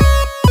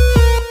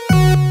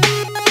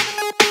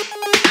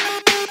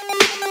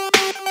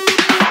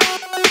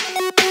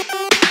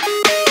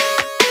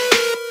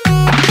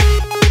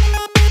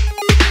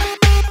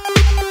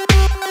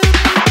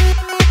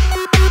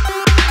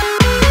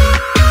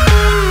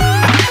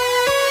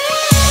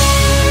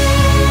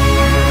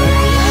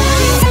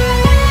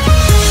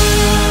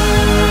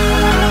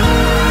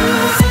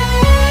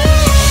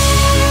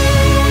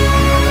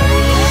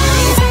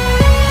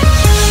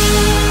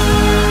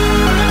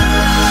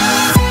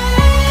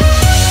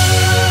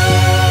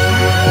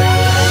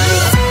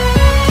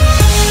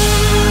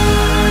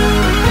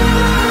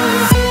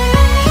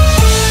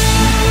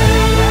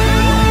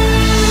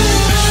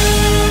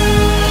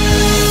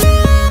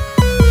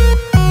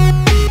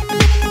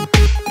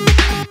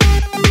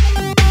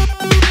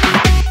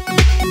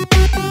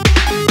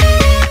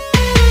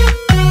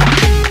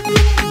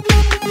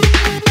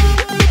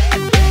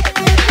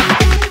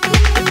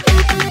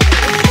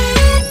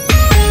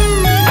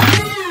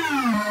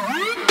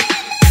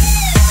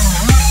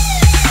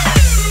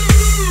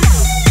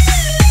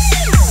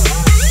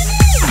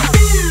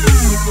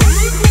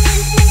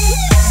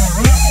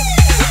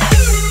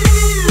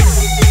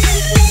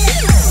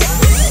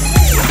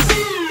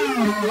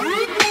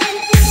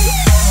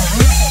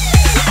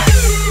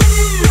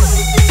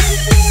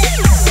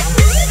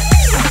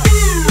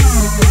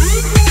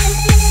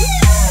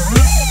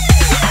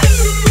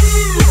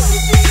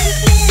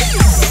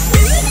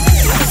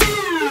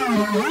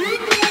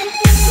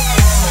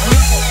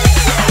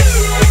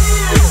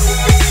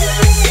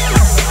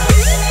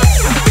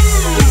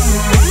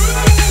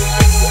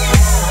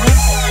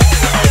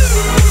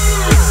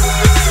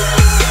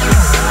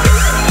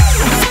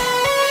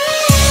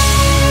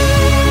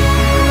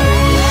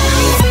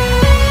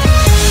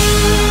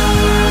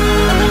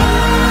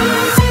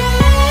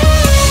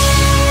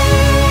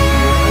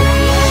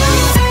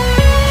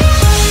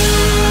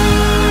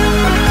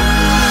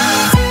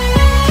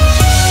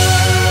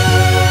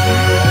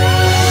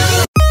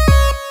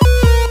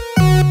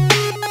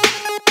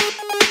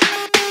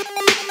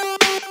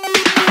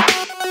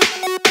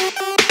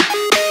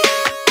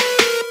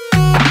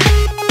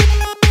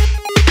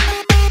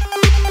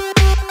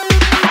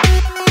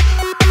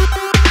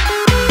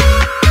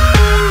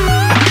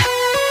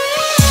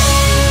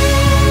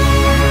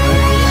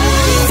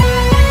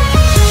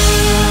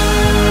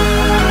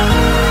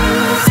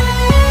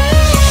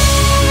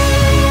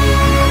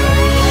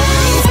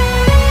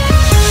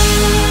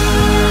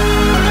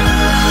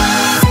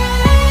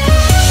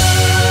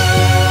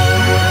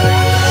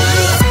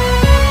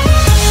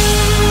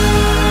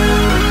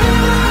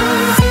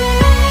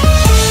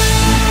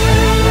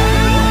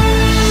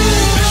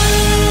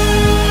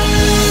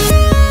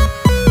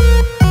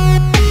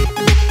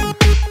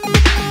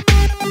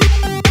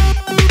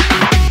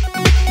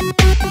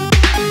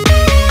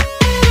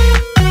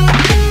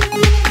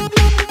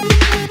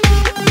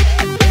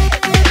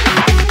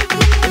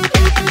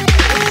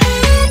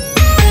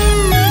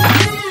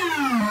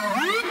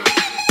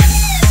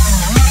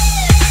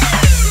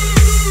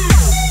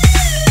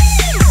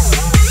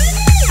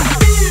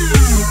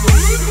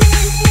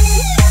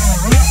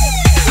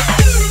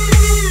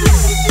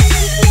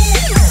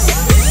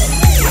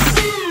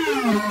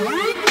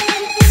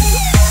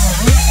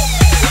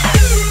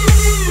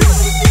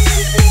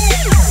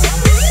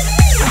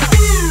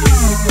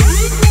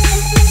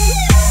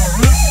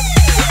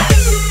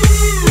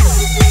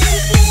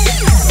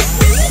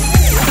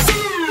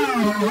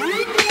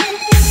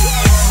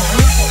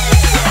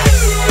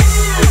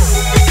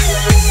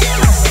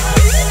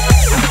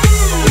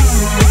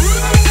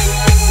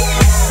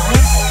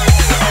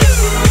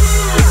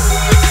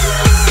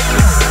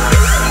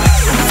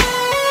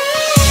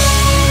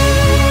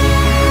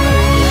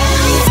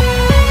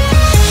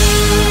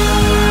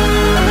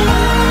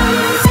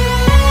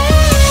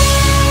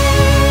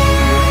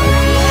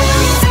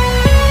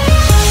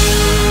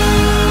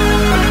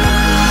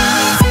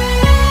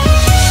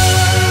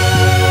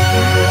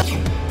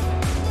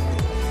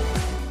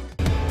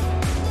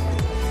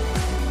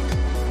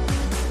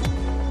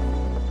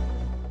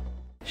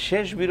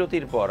শেষ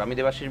বিরতির পর আমি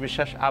দেবাশিস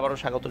বিশ্বাস আবারও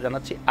স্বাগত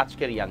জানাচ্ছি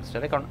আজকের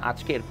ইয়াংস্টারে, কারণ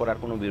আজকে এরপর আর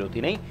কোনো বিরতি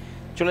নেই।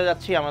 চলে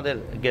যাচ্ছি আমাদের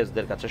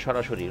গেস্টদের কাছে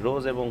সরাসরি।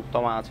 রোজ এবং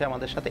তমা আছে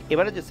আমাদের সাথে।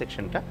 এবারে যে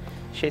সেকশনটা,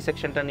 সেই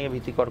সেকশনটা নিয়ে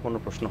ভীতিকর কোনো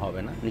প্রশ্ন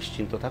হবে না,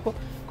 নিশ্চিন্ত থাকো।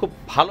 খুব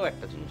ভালো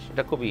একটা জিনিস,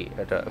 এটা খুবই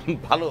এটা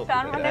ভালো,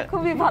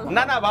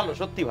 না না ভালো,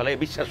 সত্যি ভালো,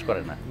 বিশ্বাস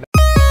করে না।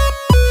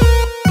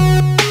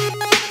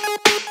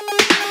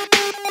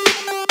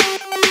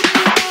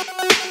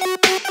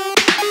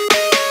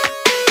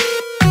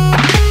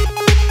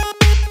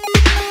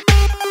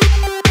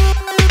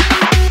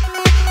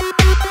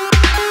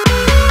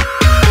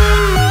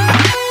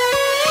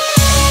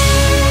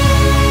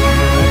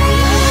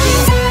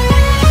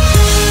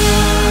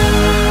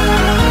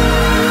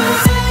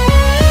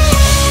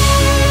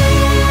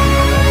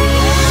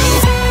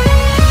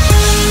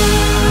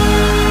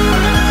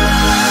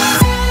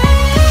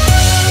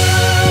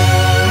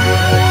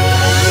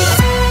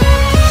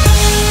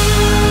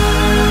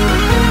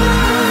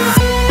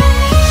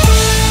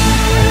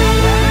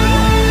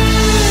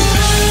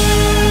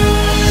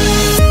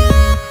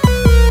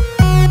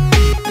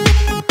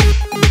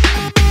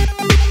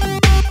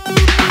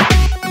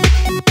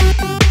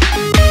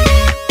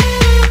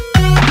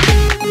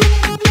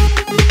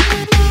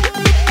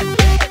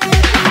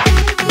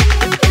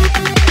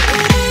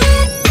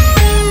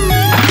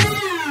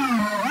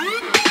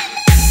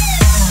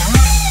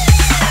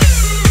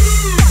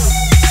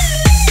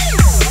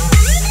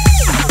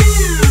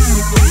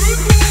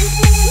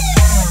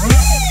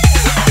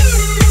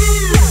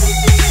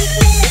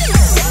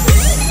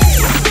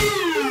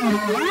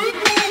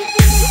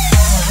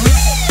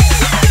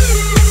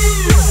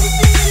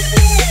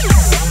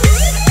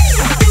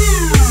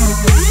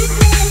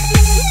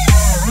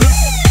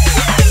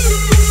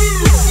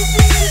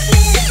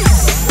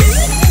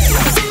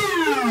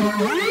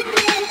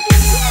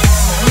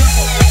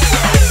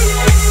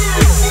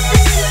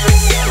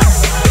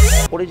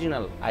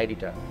 অরিজিনাল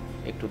আইডিটা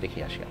একটু দেখে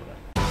আসি আমরা।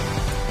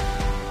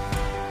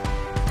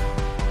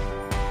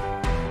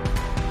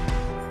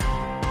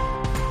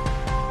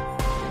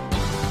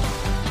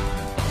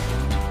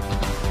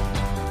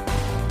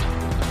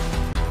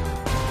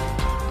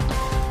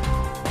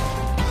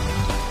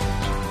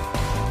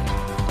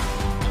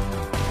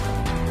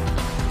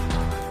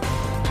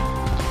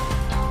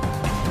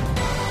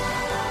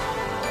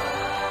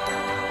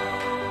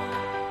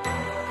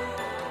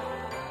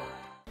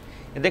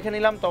 দেখে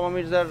নিলাম তমা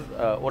মির্জার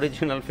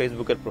অরিজিনাল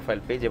ফেসবুকের প্রোফাইল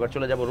পেজ। এবার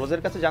চলে যাব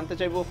রোজের কাছে, জানতে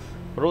চাইবো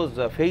রোজ,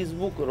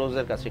 ফেসবুক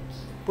রোজের কাছে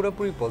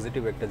পুরোপুরি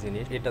পজিটিভ একটা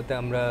জিনিস। এটাতে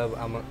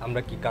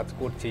আমরা কি কাজ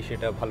করছি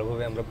সেটা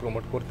ভালোভাবে আমরা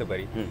প্রমোট করতে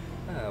পারি।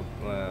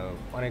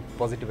 অনেক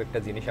পজিটিভ একটা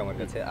জিনিস আমার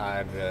কাছে।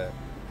 আর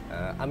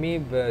আমি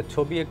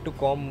ছবি একটু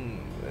কম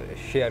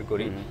শেয়ার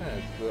করি,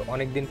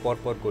 অনেক দিন পর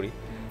পর করি।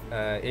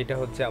 এটা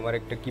হচ্ছে আমার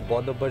একটা কি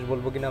বদ অভ্যাস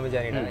বলবো কিনা আমি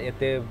জানি না,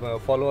 এতে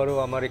ফলোয়ারও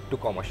আমার একটু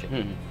কম আসে।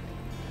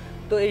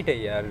 তো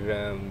এইটাই, আর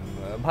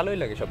ভালোই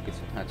লাগে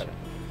সবকিছু। আচ্ছা,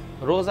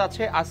 রোজ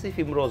আছে আসিফ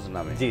ইমরোজ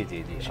নামে। জি জি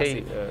জি,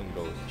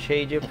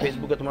 সেই যে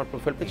ফেসবুকে তোমার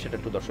প্রোফাইল পেজ সেটা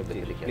একটু দর্শকদের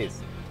দেখি প্লিজ।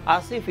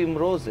 আসিফ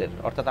ইমরোজের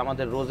অর্থাৎ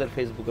আমাদের রোজের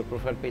ফেসবুকের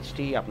প্রোফাইল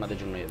পেজটি আপনাদের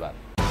জন্য এবার।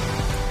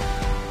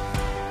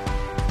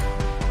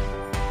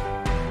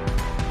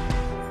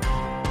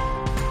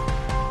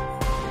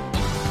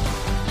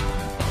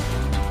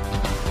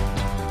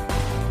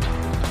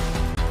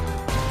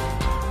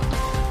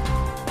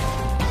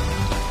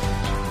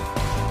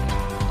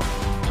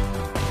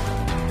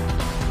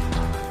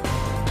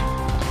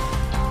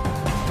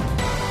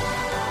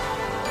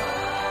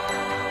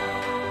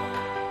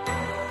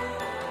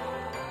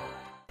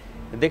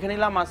 দেখে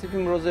নিলাম আসিফ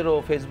ইমরোজের ও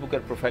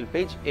ফেসবুকের প্রোফাইল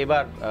পেজ।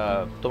 এবার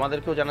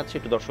তোমাদেরকেও জানাচ্ছি,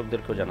 একটু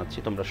দর্শকদেরকেও জানাচ্ছি,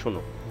 তোমরা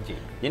শোনো। জি,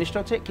 জিনিসটা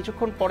হচ্ছে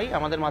কিছুক্ষণ পরেই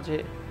আমাদের মাঝে,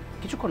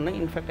 কিছুক্ষণ না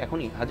ইনফ্যাক্ট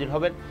এখনই হাজির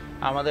হবেন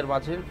আমাদের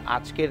মাঝে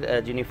আজকের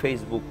যিনি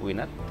ফেসবুক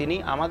উইনার। তিনি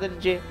আমাদের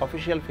যে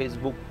অফিসিয়াল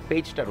ফেসবুক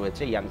পেজটা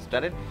রয়েছে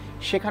ইয়াংস্টারের,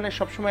 সেখানে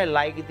সবসময়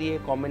লাইক দিয়ে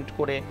কমেন্ট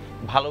করে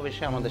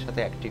ভালোবেসে আমাদের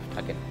সাথে অ্যাক্টিভ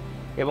থাকেন,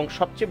 এবং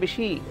সবচেয়ে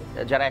বেশি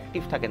যারা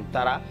অ্যাক্টিভ থাকেন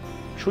তারা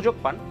সুযোগ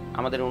পান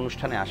আমাদের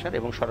অনুষ্ঠানে আসার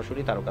এবং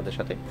সরাসরি তারকাদের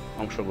সাথে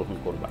অংশগ্রহণ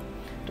করবার।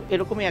 তো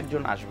এরকমই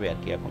একজন আসবে আর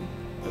কি এখন,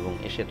 এবং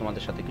এসে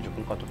তোমাদের সাথে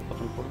কিছুক্ষণ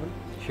কথোপকথন করবেন।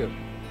 শিওর,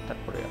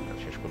 তারপরে আমরা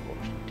শেষ করবো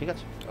অনুষ্ঠান, ঠিক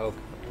আছে?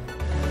 ওকে,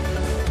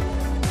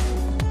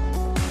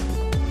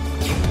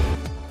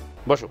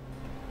 বসো।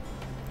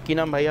 কি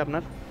নাম ভাইয়া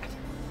আপনার?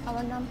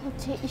 আমার নাম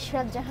হচ্ছে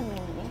ইশরাত জাহান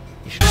মুন্নি।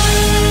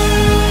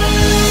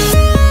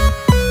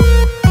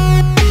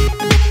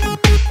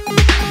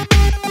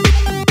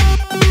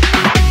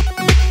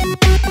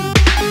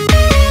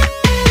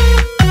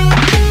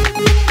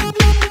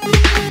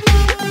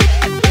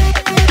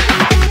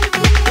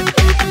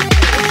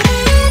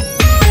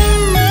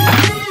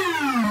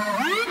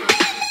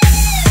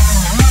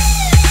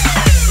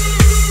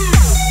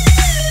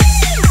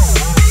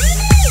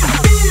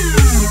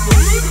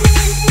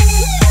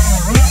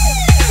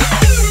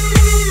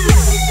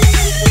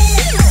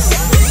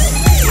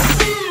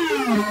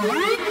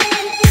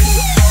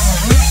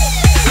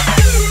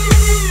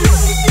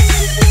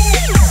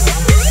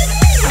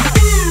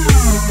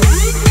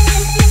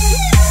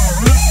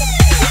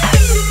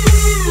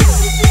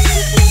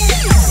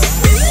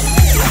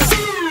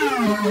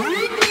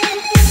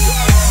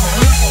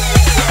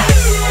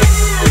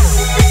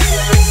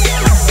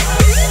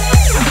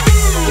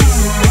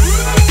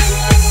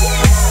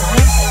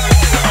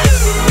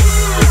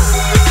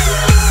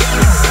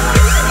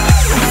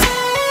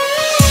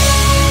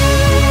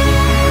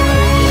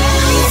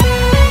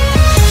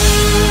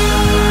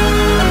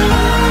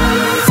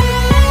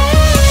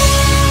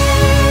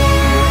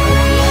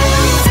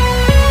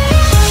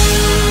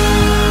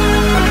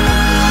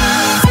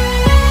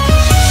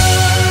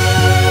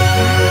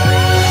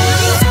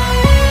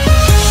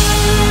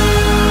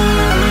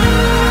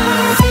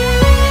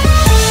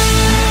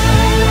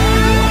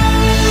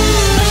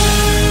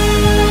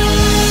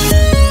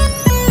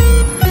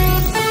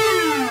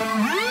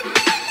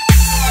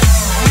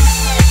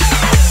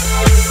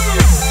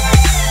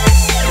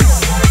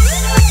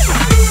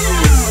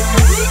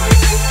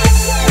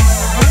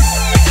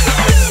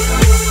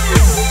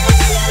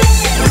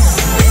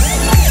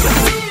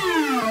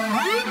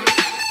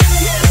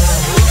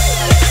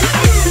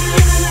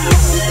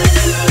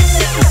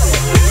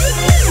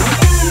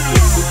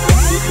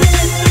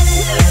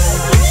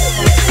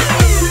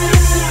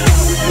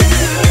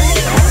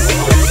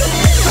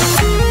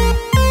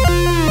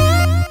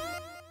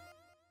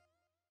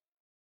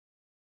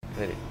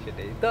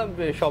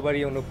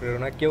 সবারই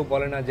অনুপ্রেরণা, কেউ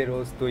বলে না যে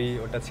রোজ তুই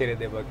ওটা ছেড়ে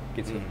দে বা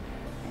কিছু।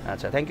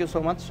 আচ্ছা, থ্যাংক ইউ সো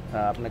মাচ,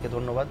 আপনাকে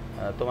ধন্যবাদ।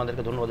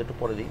 তোমাদেরকে ধন্যবাদ একটু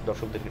পরে দিই,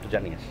 দর্শকদেরকে একটু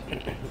জানিয়ে আসি।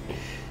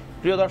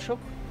 প্রিয় দর্শক,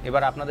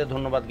 এবার আপনাদের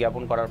ধন্যবাদ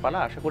জ্ঞাপন করার পালা।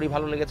 আশা করি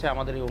ভালো লেগেছে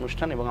আমাদের এই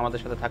অনুষ্ঠান এবং আমাদের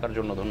সাথে থাকার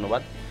জন্য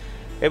ধন্যবাদ।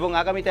 এবং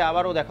আগামীতে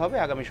আবারও দেখা হবে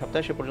আগামী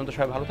সপ্তাহে। সে পর্যন্ত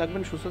সবাই ভালো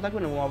থাকবেন, সুস্থ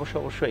থাকবেন এবং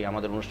অবশ্যই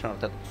আমাদের অনুষ্ঠান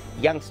অর্থাৎ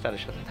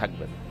ইয়াংস্টারের সাথে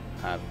থাকবেন।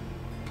 আর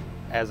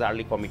অ্যাজ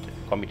আর্লি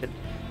কমিটেড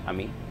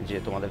আমি যে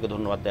তোমাদেরকে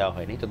ধন্যবাদ দেওয়া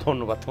হয়নি, তো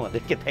ধন্যবাদ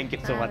তোমাদেরকে, থ্যাংক ইউ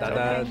সো মাচ।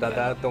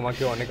 দাদা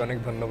তোমাকে অনেক অনেক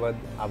ধন্যবাদ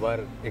আবার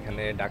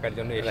এখানে ডাকার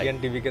জন্য, এশিয়ান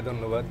টিভিকে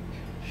ধন্যবাদ,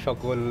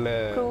 সকল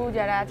ক্রু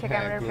যারা আছে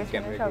ক্যামেরার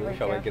পেছনে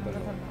সবাইকে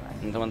ধন্যবাদ।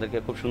 তোমাদেরকে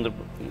খুব সুন্দর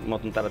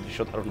মতন তারা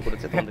দৃশ্য ধারণ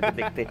করেছে, তোমাদেরকে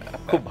দেখতে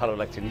খুব ভালো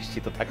লাগছে,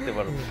 নিশ্চিত থাকতে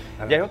পারো।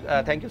 যাই হোক,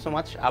 থ্যাংক ইউ সো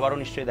মাচ, আবারও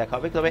নিশ্চয়ই দেখা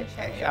হবে। তবে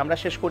আমরা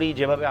শেষ করি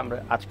যেভাবে আমরা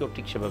আজকেও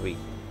ঠিক সেভাবেই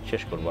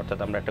শেষ করবো, অর্থাৎ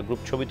আমরা একটা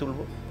গ্রুপ ছবি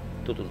তুলবো,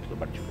 তুলতে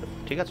পারছি,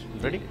 ঠিক আছে?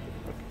 রেডি?